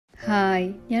Hi,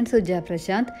 ഞാൻ സുജ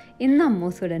പ്രശാന്ത്. ഇന്ന്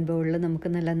അമ്മൂസ് ഉടൻ ബോളിൽ നമുക്ക്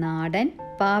നല്ല നാടൻ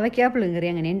പാവയ്ക്ക പുളിങ്കറി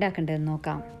എങ്ങനെ ഉണ്ടാക്കേണ്ടതെന്ന്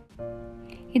നോക്കാം.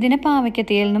 ഇതിനെ പാവയ്ക്ക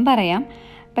തീയൽ എന്നും പറയാം,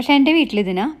 പക്ഷേ എൻ്റെ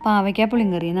വീട്ടിലിതിന് പാവയ്ക്ക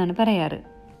പുളിങ്കറി എന്നാണ് പറയാറ്.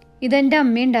 ഇതെൻ്റെ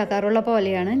അമ്മ ഉണ്ടാക്കാറുള്ള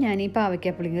പോലെയാണ് ഞാൻ ഈ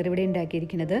പാവയ്ക്ക പുളിങ്കറി ഇവിടെ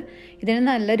ഉണ്ടാക്കിയിരിക്കുന്നത്. ഇതിന്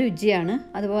നല്ല രുചിയാണ്.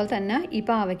 അതുപോലെ തന്നെ ഈ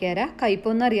പാവയ്ക്കാര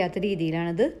കയ്പൊന്നും അറിയാത്ത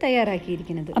രീതിയിലാണിത്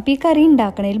തയ്യാറാക്കിയിരിക്കുന്നത്. അപ്പോൾ ഈ കറി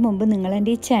ഉണ്ടാക്കുന്നതിന് മുമ്പ് നിങ്ങൾ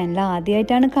എൻ്റെ ഈ ചാനൽ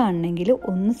ആദ്യമായിട്ടാണ് കാണണമെങ്കിൽ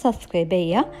ഒന്ന് സബ്സ്ക്രൈബ്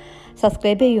ചെയ്യുക.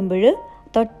 സബ്സ്ക്രൈബ് ചെയ്യുമ്പോൾ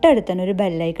തൊട്ടടുത്ത് തന്നെ ഒരു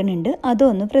ബെല്ലൈക്കൺ ഉണ്ട്,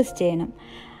 അതൊന്ന് പ്രസ് ചെയ്യണം.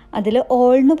 അതിൽ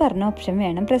ഓൾ എന്ന് പറഞ്ഞ ഓപ്ഷൻ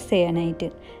വേണം പ്രസ് ചെയ്യാനായിട്ട്.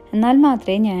 എന്നാൽ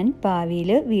മാത്രമേ ഞാൻ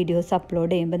ഭാവിയിൽ വീഡിയോസ്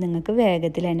അപ്ലോഡ് ചെയ്യുമ്പോൾ നിങ്ങൾക്ക്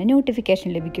വേഗത്തിൽ തന്നെ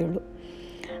നോട്ടിഫിക്കേഷൻ ലഭിക്കുകയുള്ളൂ.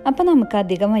 അപ്പോൾ നമുക്ക്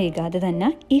അധികം വൈകാതെ തന്നെ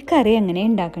ഈ കറി എങ്ങനെ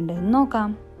ഉണ്ടാക്കേണ്ടതെന്ന്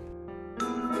നോക്കാം.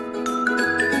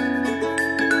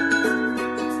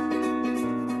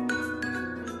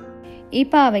 ഈ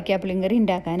പാവയ്ക്ക പുളിങ്കറി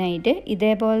ഉണ്ടാക്കാനായിട്ട്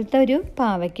ഇതേപോലത്തെ ഒരു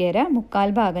പാവയ്ക്കേര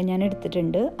 3/4 ഭാഗം ഞാൻ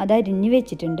എടുത്തിട്ടുണ്ട്. അത് അരിഞ്ഞ്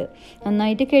വെച്ചിട്ടുണ്ട്.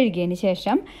 നന്നായിട്ട് കഴുകിയതിന്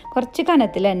ശേഷം കുറച്ച്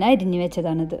കനത്തിൽ തന്നെ അരിഞ്ഞ്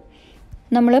വെച്ചതാണിത്.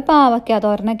 നമ്മൾ പാവയ്ക്ക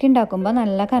തോരനൊക്കെ ഉണ്ടാക്കുമ്പോൾ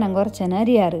നല്ല കനം കുറച്ചാണ്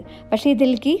അരിയാറ്, പക്ഷേ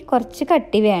ഇതിലേക്ക് കുറച്ച്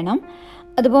കട്ടി വേണം.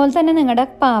 അതുപോലെ തന്നെ നിങ്ങളുടെ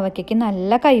പാവയ്ക്കയ്ക്ക്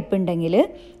നല്ല കയ്പുണ്ടെങ്കിൽ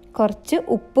കുറച്ച്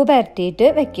ഉപ്പ് പുരട്ടിയിട്ട്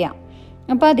വെക്കാം.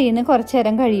 അപ്പോൾ അതിൽ നിന്ന് കുറച്ച്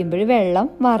നേരം കഴിയുമ്പോൾ വെള്ളം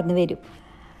വാർന്നു വരും.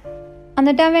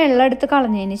 എന്നിട്ട് ആ വെള്ളം എടുത്ത്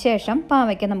കളഞ്ഞതിന് ശേഷം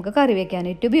പാവയ്ക്ക നമുക്ക് കറി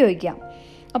വയ്ക്കാനായിട്ട് ഉപയോഗിക്കാം.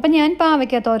 അപ്പം ഞാൻ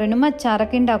പാവയ്ക്ക തോരനും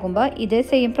അച്ചാറൊക്കെ ഉണ്ടാക്കുമ്പോൾ ഇതേ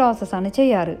സെയിം പ്രോസസ്സാണ്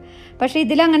ചെയ്യാറ്. പക്ഷേ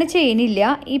ഇതിലങ്ങനെ ചെയ്യുന്നില്ല.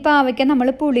 ഈ പാവയ്ക്ക നമ്മൾ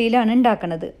പുളിയിലാണ്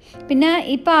ഉണ്ടാക്കുന്നത്. പിന്നെ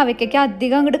ഈ പാവയ്ക്കയ്ക്ക്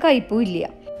അധികം അങ്ങോട്ട് കയ്പും ഇല്ല.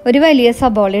 ഒരു വലിയ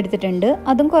സബോള എടുത്തിട്ടുണ്ട്,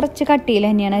 അതും കുറച്ച് കട്ടിയിൽ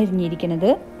തന്നെയാണ് അരിഞ്ഞിരിക്കുന്നത്.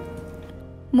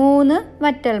 3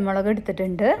 വറ്റൽമുളക്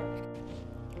എടുത്തിട്ടുണ്ട്,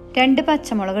 2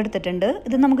 പച്ചമുളക് എടുത്തിട്ടുണ്ട്.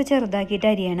 ഇത് നമുക്ക് ചെറുതാക്കിയിട്ട്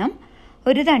അരിയണം.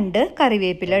 ഒരു 2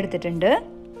 കറിവേപ്പില എടുത്തിട്ടുണ്ട്.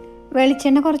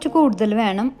 വെളിച്ചെണ്ണ കുറച്ച് കൂടുതൽ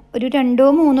വേണം. ഒരു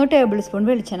 2-3 ടേബിൾ സ്പൂൺ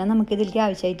വെളിച്ചെണ്ണ നമുക്കിതിലേക്ക്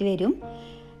ആവശ്യമായിട്ട് വരും.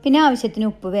 പിന്നെ ആവശ്യത്തിന്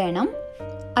ഉപ്പ് വേണം.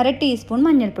 1/2 ടീസ്പൂൺ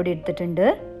മഞ്ഞൾപ്പൊടി എടുത്തിട്ടുണ്ട്,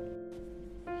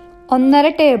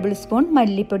 1/2 ടേബിൾ സ്പൂൺ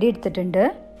മല്ലിപ്പൊടി എടുത്തിട്ടുണ്ട്,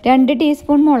 2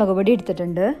 ടീസ്പൂൺ മുളക് പൊടി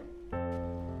എടുത്തിട്ടുണ്ട്,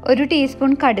 1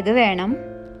 ടീസ്പൂൺ കടുക് വേണം.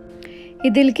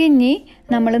 ഇതിലേക്ക് ഇനി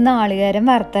നമ്മൾ നാളികേരം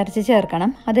വറുത്തരച്ച്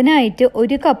ചേർക്കണം. അതിനായിട്ട്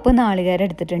 1 കപ്പ് നാളികേരം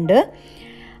എടുത്തിട്ടുണ്ട്.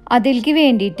 അതിലേക്ക്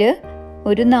വേണ്ടിയിട്ട്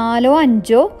ഒരു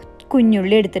 4-5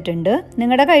 കുഞ്ഞുള്ളി എടുത്തിട്ടുണ്ട്.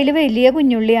 നിങ്ങളുടെ കയ്യിൽ വലിയ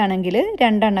കുഞ്ഞുള്ളി ആണെങ്കിൽ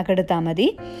 2 എണ്ണൊക്കെ എടുത്താൽ മതി.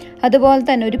 അതുപോലെ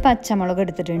തന്നെ ഒരു പച്ചമുളക്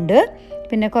എടുത്തിട്ടുണ്ട്.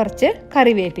 പിന്നെ കുറച്ച്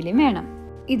കറിവേപ്പിലയും വേണം.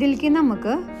 ഇതിലേക്ക്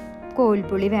നമുക്ക്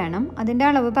കോൽപ്പുളി വേണം. അതിൻ്റെ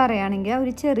അളവ് പറയുകയാണെങ്കിൽ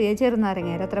ഒരു ചെറിയ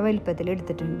ചെറുനാരങ്ങയുടെ അത്ര വലിപ്പത്തിൽ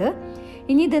എടുത്തിട്ടുണ്ട്.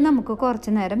 ഇനി ഇത് നമുക്ക്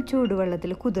കുറച്ച് നേരം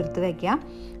ചൂടുവെള്ളത്തിൽ കുതിർത്ത് വയ്ക്കാം.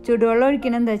 ചൂടുവെള്ളം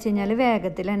ഒഴിക്കണം എന്താ വെച്ച് കഴിഞ്ഞാൽ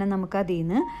വേഗത്തിൽ തന്നെ നമുക്ക് അതിൽ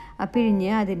നിന്ന്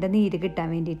പിഴിഞ്ഞ് അതിൻ്റെ നീര് കിട്ടാൻ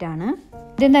വേണ്ടിയിട്ടാണ്.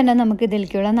 ആദ്യം തന്നെ നമുക്ക്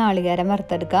ഇതിലേക്കുള്ള നാളികേരം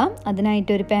വറുത്തെടുക്കാം.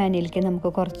 അതിനായിട്ട് ഒരു പാനിലേക്ക് നമുക്ക്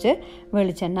കുറച്ച്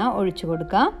വെളിച്ചെണ്ണ ഒഴിച്ചു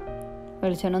കൊടുക്കാം.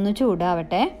 വെളിച്ചെണ്ണ ഒന്ന്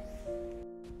ചൂടാവട്ടെ.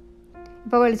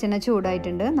 ഇപ്പോൾ വെളിച്ചെണ്ണ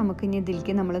ചൂടായിട്ടുണ്ട്. നമുക്കിനി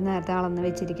ഇതിലേക്ക് നമ്മൾ നേരത്തെ അളന്ന്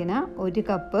വെച്ചിരിക്കുന്ന 1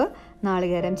 കപ്പ്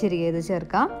നാളികേരം ചെറിയത്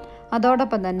ചേർക്കാം.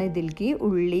 അതോടൊപ്പം തന്നെ ഇതിലേക്ക്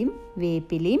ഉള്ളിയും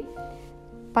വേപ്പിലയും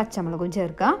പച്ചമുളകും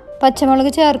ചേർക്കാം.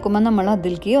 പച്ചമുളക് ചേർക്കുമ്പോൾ നമ്മൾ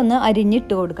അതിലേക്ക് ഒന്ന്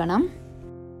അരിഞ്ഞിട്ട് കൊടുക്കണം.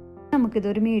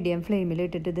 നമുക്കിതൊരു മീഡിയം ഫ്ലെയിമിൽ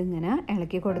ഇട്ടിട്ട് ഇതിങ്ങനെ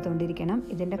ഇളക്കി കൊടുത്തുകൊണ്ടിരിക്കണം.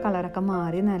 ഇതിൻ്റെ കളറൊക്കെ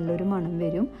മാറി നല്ലൊരു മണം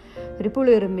വരും. ഒരു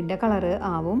പുളിയെറുമ്പിൻ്റെ കളറ്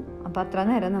ആവും. അപ്പോൾ അത്ര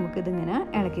നേരം നമുക്കിതിങ്ങനെ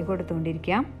ഇളക്കി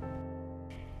കൊടുത്തുകൊണ്ടിരിക്കാം.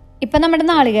 ഇപ്പം നമ്മുടെ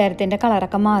നാളികേരത്തിൻ്റെ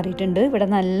കളറൊക്കെ മാറിയിട്ടുണ്ട്. ഇവിടെ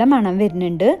നല്ല മണം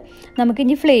വരുന്നുണ്ട്.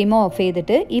 നമുക്കിനി ഫ്ലെയിം ഓഫ്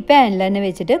ചെയ്തിട്ട് ഈ പാനിൽ തന്നെ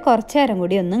വെച്ചിട്ട് കുറച്ച് നേരം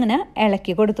കൂടി ഒന്ന് ഇങ്ങനെ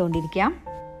ഇളക്കി കൊടുത്തുകൊണ്ടിരിക്കാം.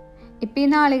 ഇപ്പം ഈ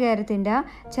നാളികേരത്തിൻ്റെ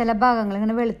ചില ഭാഗങ്ങൾ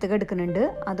ഇങ്ങനെ വെളുത്ത് കിടക്കുന്നുണ്ട്.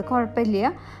 അത് കുഴപ്പമില്ല.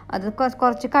 അത്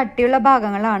കുറച്ച് കട്ടിയുള്ള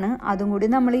ഭാഗങ്ങളാണ്. അതും കൂടി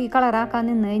നമ്മൾ ഈ കളറാക്കാൻ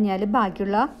നിന്ന് കഴിഞ്ഞാൽ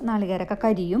ബാക്കിയുള്ള നാളികേരമൊക്കെ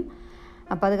കരിയും.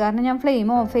 അപ്പോൾ അത് കാരണം ഞാൻ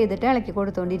ഫ്ലെയിം ഓഫ് ചെയ്തിട്ട് ഇളക്കി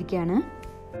കൊടുത്തുകൊണ്ടിരിക്കുകയാണ്.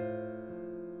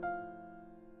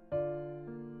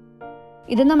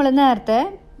 ഇത് നമ്മൾ നേരത്തെ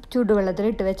ചൂടുവെള്ളത്തിൽ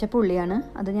ഇട്ട് വെച്ച പുളിയാണ്.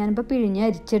 അത് ഞാനിപ്പോൾ പിഴിഞ്ഞ്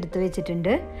അരിച്ചെടുത്ത്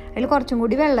വെച്ചിട്ടുണ്ട്. അതിൽ കുറച്ചും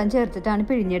കൂടി വെള്ളം ചേർത്തിട്ടാണ്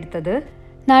പിഴിഞ്ഞെടുത്തത്.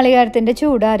 നാളികേരത്തിൻ്റെ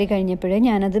ചൂടാറി കഴിഞ്ഞപ്പോൾ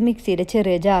ഞാനത് മിക്സിയുടെ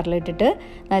ചെറിയ ജാറിലിട്ടിട്ട്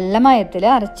നല്ല മയത്തിൽ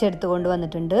അരച്ചെടുത്ത് കൊണ്ട്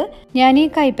വന്നിട്ടുണ്ട്. ഞാൻ ഈ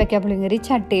കയ്പയ്ക്ക പുളിങ്കറി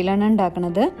ചട്ടിയിലാണ്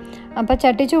ഉണ്ടാക്കുന്നത്. അപ്പോൾ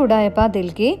ചട്ടി ചൂടായപ്പോൾ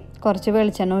അതിലേക്ക് കുറച്ച്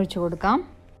വെളിച്ചെണ്ണ ഒഴിച്ചു കൊടുക്കാം.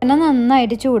 എണ്ണ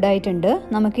നന്നായിട്ട് ചൂടായിട്ടുണ്ട്.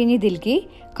 നമുക്കിനി ഇതിലേക്ക്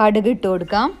കടുക് ഇട്ട്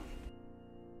കൊടുക്കാം.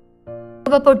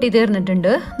 ഇപ്പോൾ പൊട്ടി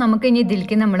തീർന്നിട്ടുണ്ട്. നമുക്കിനി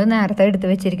ഇതിലേക്ക് നമ്മൾ നേരത്തെ എടുത്ത്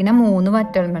വെച്ചിരിക്കുന്ന 3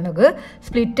 വറ്റൽമുളക്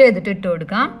സ്പ്ലിറ്റ് ചെയ്തിട്ട് ഇട്ട്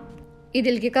കൊടുക്കാം.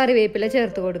 ഇതിലേക്ക് കറിവേപ്പില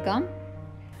ചേർത്ത് കൊടുക്കാം.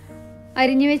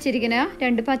 അരിഞ്ഞു വെച്ചിരിക്കുന്ന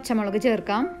 2 പച്ചമുളക്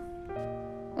ചേർക്കാം.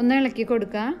 ഒന്ന് ഇളക്കി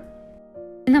കൊടുക്കാം.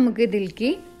 നമുക്ക്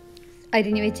ഇതിലേക്ക്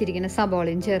അരിഞ്ഞു വെച്ചിരിക്കുന്ന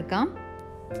സബോളയും ചേർക്കാം.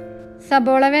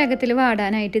 സബോള വേഗത്തിൽ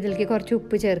വാടാനായിട്ട് ഇതിലേക്ക് കുറച്ച്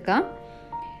ഉപ്പ് ചേർക്കാം.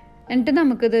 എന്നിട്ട്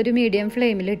നമുക്കിതൊരു മീഡിയം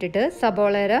ഫ്ലെയിമിൽ ഇട്ടിട്ട്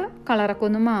സബോളയുടെ കളറൊക്കെ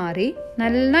ഒന്ന് മാറി,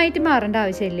 നന്നായിട്ട് മാറേണ്ട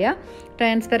ആവശ്യമില്ല,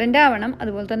 ട്രാൻസ്പെറൻ്റ് ആവണം.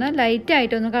 അതുപോലെ തന്നെ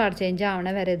ലൈറ്റായിട്ടൊന്ന് കളർ ചേഞ്ച്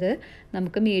ആവണ വരെ ഇത്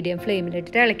നമുക്ക് മീഡിയം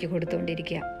ഫ്ലെയിമിലിട്ടിട്ട് ഇളക്കി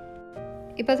കൊടുത്തുകൊണ്ടിരിക്കുക.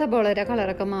 ഇപ്പോൾ സബോളയുടെ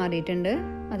കളറൊക്കെ മാറിയിട്ടുണ്ട്,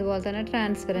 അതുപോലെ തന്നെ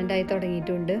ട്രാൻസ്പെറൻ്റ് ആയി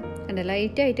തുടങ്ങിയിട്ടുണ്ട്, എൻ്റെ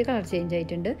ലൈറ്റായിട്ട് കളർ ചേഞ്ച്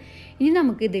ആയിട്ടുണ്ട്. ഇനി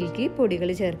നമുക്ക് ഇതിലേക്ക് പൊടികൾ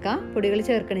ചേർക്കാം. പൊടികൾ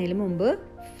ചേർക്കുന്നതിന് മുമ്പ്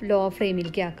ലോ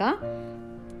ഫ്ലെയിമിലേക്ക് ആക്കാം.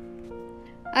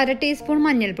 1/2 ടീസ്പൂൺ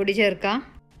മഞ്ഞൾപ്പൊടി ചേർക്കാം,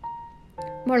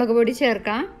 മുളക് പൊടി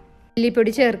ചേർക്കാം,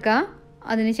 മല്ലിപ്പൊടി ചേർക്കാം.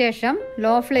 അതിനുശേഷം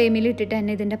ലോ ഫ്ലെയിമിൽ ഇട്ടിട്ട്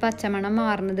തന്നെ ഇതിൻ്റെ പച്ചമണം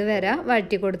മാറുന്നത് വരെ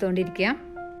വഴറ്റി കൊടുത്തുകൊണ്ടിരിക്കുക.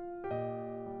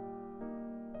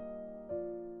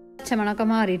 പച്ചമണമൊക്കെ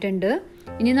മാറിയിട്ടുണ്ട്.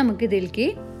 ഇനി നമുക്ക് ഇതിലേക്ക്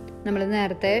നമ്മൾ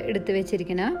നേരത്തെ എടുത്ത്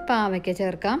വെച്ചിരിക്കുന്ന പാവയ്ക്ക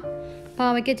ചേർക്കാം.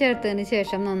 പാവയ്ക്ക ചേർത്തതിന്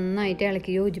ശേഷം നന്നായിട്ട്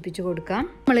ഇളക്കി യോജിപ്പിച്ച് കൊടുക്കാം.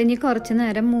 നമ്മളിനി കുറച്ച്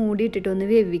നേരം മൂടിയിട്ടിട്ടൊന്ന്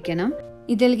വേവിക്കണം.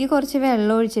 ഇതിലേക്ക് കുറച്ച്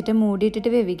വെള്ളം ഒഴിച്ചിട്ട് മൂടിയിട്ടിട്ട്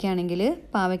വേവിക്കുകയാണെങ്കിൽ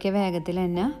പാവയ്ക്ക വേഗത്തിൽ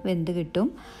തന്നെ വെന്ത് കിട്ടും.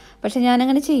 പക്ഷെ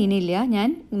ഞാനങ്ങനെ ചെയ്യുന്നില്ല, ഞാൻ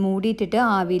മൂടിയിട്ടിട്ട്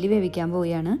ആവിയിൽ വേവിക്കാൻ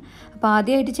പോവുകയാണ്. അപ്പോൾ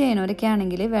ആദ്യമായിട്ട് ചെയ്യണവരൊക്കെ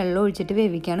ആണെങ്കിൽ വെള്ളം ഒഴിച്ചിട്ട്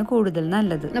വേവിക്കുകയാണ് കൂടുതൽ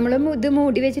നല്ലത്. നമ്മൾ ഇത്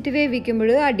മൂടി വെച്ചിട്ട്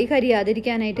വേവിക്കുമ്പോൾ അടി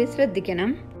കരിയാതിരിക്കാനായിട്ട്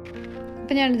ശ്രദ്ധിക്കണം.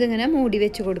 അപ്പോൾ ഞാനിതിങ്ങനെ മൂടി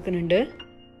വെച്ച് കൊടുക്കുന്നുണ്ട്.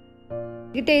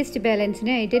 ഈ ടേസ്റ്റ്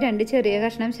ബാലൻസിനായിട്ട് 2 ചെറിയ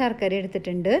കഷ്ണം ശർക്കര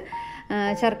എടുത്തിട്ടുണ്ട്.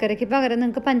 ശർക്കരയ്ക്ക് പകരം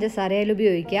നിങ്ങൾക്ക് പഞ്ചസാര ആയാലും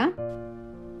ഉപയോഗിക്കാം.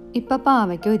 ഇപ്പോൾ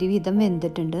പാവയ്ക്ക് ഒരുവിധം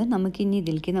വെന്തിട്ടുണ്ട്. നമുക്കിനി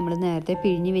ഇതിലേക്ക് നമ്മൾ നേരത്തെ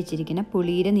പിഴിഞ്ഞ് വെച്ചിരിക്കുന്ന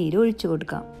പുളിയുടെ നീര് ഒഴിച്ചു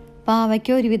കൊടുക്കാം.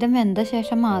 പാവയ്ക്ക് ഒരുവിധം വെന്ത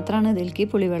ശേഷം മാത്രമാണ് ഇതിലേക്ക്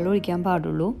പുളിവെള്ളം ഒഴിക്കാൻ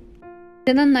പാടുള്ളൂ.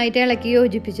 ഇത് നന്നായിട്ട് ഇളക്കി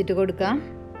യോജിപ്പിച്ചിട്ട് കൊടുക്കാം.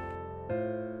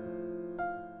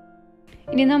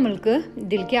 ഇനി നമ്മൾക്ക്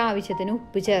ഇതിലേക്ക് ആവശ്യത്തിന്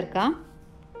ഉപ്പ് ചേർക്കാം.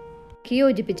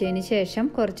 യോജിപ്പിച്ചതിന് ശേഷം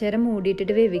കുറച്ചു നേരം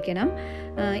മൂടിയിട്ടിട്ട് വേവിക്കണം.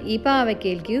 ഈ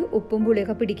പാവയ്ക്കയിലേക്ക് ഉപ്പും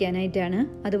പുളിയൊക്കെ പിടിക്കാനായിട്ടാണ്.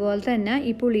 അതുപോലെ തന്നെ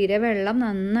ഈ പുളിയുടെ വെള്ളം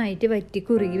നന്നായിട്ട് വറ്റി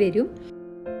കുറുകി വരും.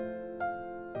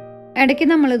 ഇടയ്ക്ക്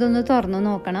നമ്മളിതൊന്ന് തുറന്ന്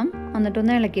നോക്കണം,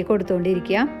 എന്നിട്ടൊന്ന് ഇളക്കി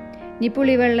കൊടുത്തുകൊണ്ടിരിക്കുക. ഇനി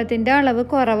പുളിവെള്ളത്തിൻ്റെ അളവ്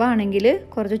കുറവാണെങ്കിൽ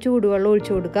കുറച്ച് ചൂടുവെള്ളം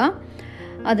ഒഴിച്ചു കൊടുക്കുക.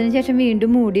 അതിനുശേഷം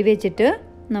വീണ്ടും മൂടി വെച്ചിട്ട്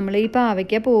നമ്മൾ ഈ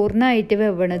പാവയ്ക്ക പൂർണ്ണമായിട്ട്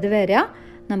വെവണത് വരെ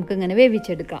നമുക്കിങ്ങനെ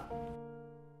വേവിച്ചെടുക്കാം.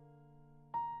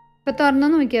 ഇപ്പോൾ തുറന്ന്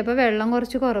നോക്കിയപ്പോൾ വെള്ളം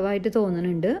കുറച്ച് കുറവായിട്ട്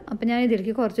തോന്നുന്നുണ്ട്. അപ്പോൾ ഞാൻ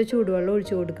ഇതിലേക്ക് കുറച്ച് ചൂടുവെള്ളം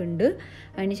ഒഴിച്ചു കൊടുക്കുന്നുണ്ട്.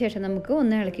 അതിന് ശേഷം നമുക്ക്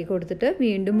ഒന്ന് ഇളക്കി കൊടുത്തിട്ട്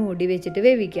വീണ്ടും മൂടി വെച്ചിട്ട്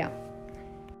വേവിക്കാം.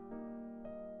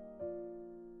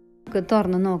 നമുക്ക്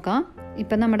തുറന്ന് നോക്കാം.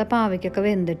 ഇപ്പം നമ്മുടെ പാവയ്ക്കൊക്കെ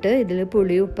വെന്തിട്ട് ഇതിൽ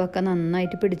പുളി ഉപ്പൊക്കെ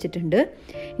നന്നായിട്ട് പിടിച്ചിട്ടുണ്ട്.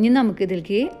 ഇനി നമുക്ക്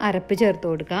ഇതിലേക്ക് അരപ്പ് ചേർത്ത്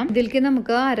കൊടുക്കാം. ഇതിലേക്ക്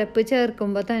നമുക്ക് അരപ്പ്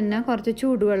ചേർക്കുമ്പോൾ തന്നെ കുറച്ച്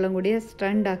ചൂടുവെള്ളം കൂടി എക്സ്ട്രാ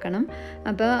ഉണ്ടാക്കണം.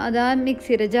 അപ്പോൾ അത് ആ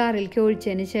മിക്സിയുടെ ജാറിലേക്ക്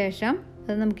ഒഴിച്ചതിന് ശേഷം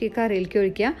അത് നമുക്ക് ഈ കറിയിലേക്ക്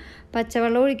ഒഴിക്കാം.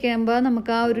 പച്ചവെള്ളം ഒഴിക്കുമ്പോൾ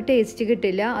നമുക്ക് ആ ഒരു ടേസ്റ്റ്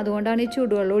കിട്ടില്ല, അതുകൊണ്ടാണ് ഈ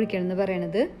ചൂടുവെള്ളം ഒഴിക്കണമെന്ന്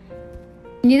പറയണത്.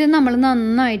 ഇനി ഇത് നമ്മൾ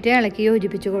നന്നായിട്ട് ഇളക്കി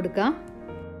യോജിപ്പിച്ച് കൊടുക്കാം.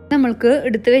 നമ്മൾക്ക്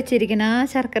എടുത്ത് വെച്ചിരിക്കുന്ന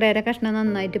ശർക്കരയുടെ കഷ്ണം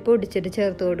നന്നായിട്ട് പൊടിച്ചിട്ട്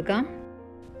ചേർത്ത് കൊടുക്കാം.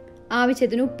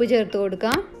 ആവശ്യത്തിന് ഉപ്പ് ചേർത്ത്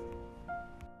കൊടുക്കാം.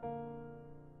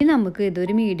 ഇനി നമുക്ക്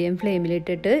ഇതൊരു മീഡിയം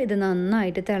ഫ്ലെയിമിലിട്ടിട്ട് ഇത്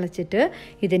നന്നായിട്ട് തിളച്ചിട്ട്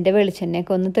ഇതിൻ്റെ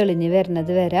വെളിച്ചെണ്ണയൊക്കെ ഒന്ന് തെളിഞ്ഞ്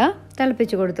വരുന്നത് വരെ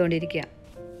തിളപ്പിച്ച് കൊടുത്തുകൊണ്ടിരിക്കുക.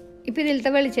 ഇപ്പോൾ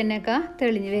ഇതിലത്തെ വെളിച്ചെണ്ണയൊക്കെ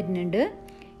തെളിഞ്ഞ് വരുന്നുണ്ട്.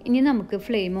 ഇനി നമുക്ക്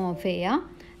ഫ്ലെയിം ഓഫ് ചെയ്യാം.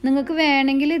 നിങ്ങൾക്ക്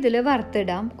വേണമെങ്കിൽ ഇതിൽ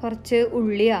വറുത്തിടാം. കുറച്ച്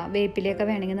ഉള്ളിയോ വേപ്പിലയൊക്കെ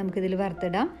വേണമെങ്കിൽ നമുക്കിതിൽ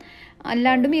വറുത്തിടാം.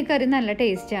 അല്ലാണ്ടും ഈ കറി നല്ല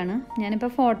ടേസ്റ്റാണ്.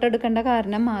 ഞാനിപ്പോൾ ഫോട്ടോ എടുക്കേണ്ട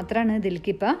കാരണം മാത്രമാണ്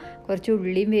ഇതിലേക്ക് ഇപ്പോൾ കുറച്ച്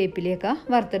ഉള്ളിയും വേപ്പിലയൊക്കെ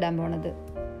വറുത്തിടാൻ പോണത്.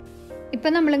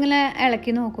 ഇപ്പം നമ്മളിങ്ങനെ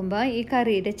ഇളക്കി നോക്കുമ്പോൾ ഈ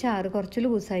കറിയുടെ ചാറ് കുറച്ച്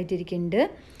ലൂസായിട്ടിരിക്കുന്നുണ്ട്.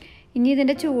 ഇനി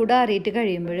ഇതിൻ്റെ ചൂടാറിയിട്ട്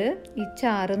കഴിയുമ്പോൾ ഈ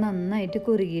ചാറ് നന്നായിട്ട്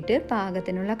കുറുകിയിട്ട്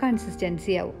പാകത്തിനുള്ള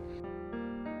കൺസിസ്റ്റൻസി ആവും.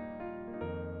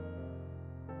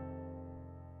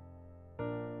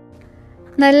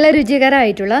 നല്ല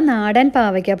രുചികരമായിട്ടുള്ള നാടൻ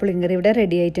പാവയ്ക്ക പുളിങ്കറി ഇവിടെ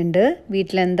റെഡി ആയിട്ടുണ്ട്.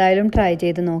 വീട്ടിലെന്തായാലും ട്രൈ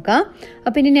ചെയ്ത് നോക്കാം.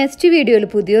 അപ്പോൾ ഇനി നെക്സ്റ്റ് വീഡിയോയിൽ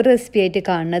പുതിയൊരു റെസിപ്പി ആയിട്ട്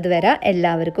കാണുന്നത് വരെ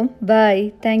എല്ലാവർക്കും ബൈ.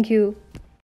 താങ്ക്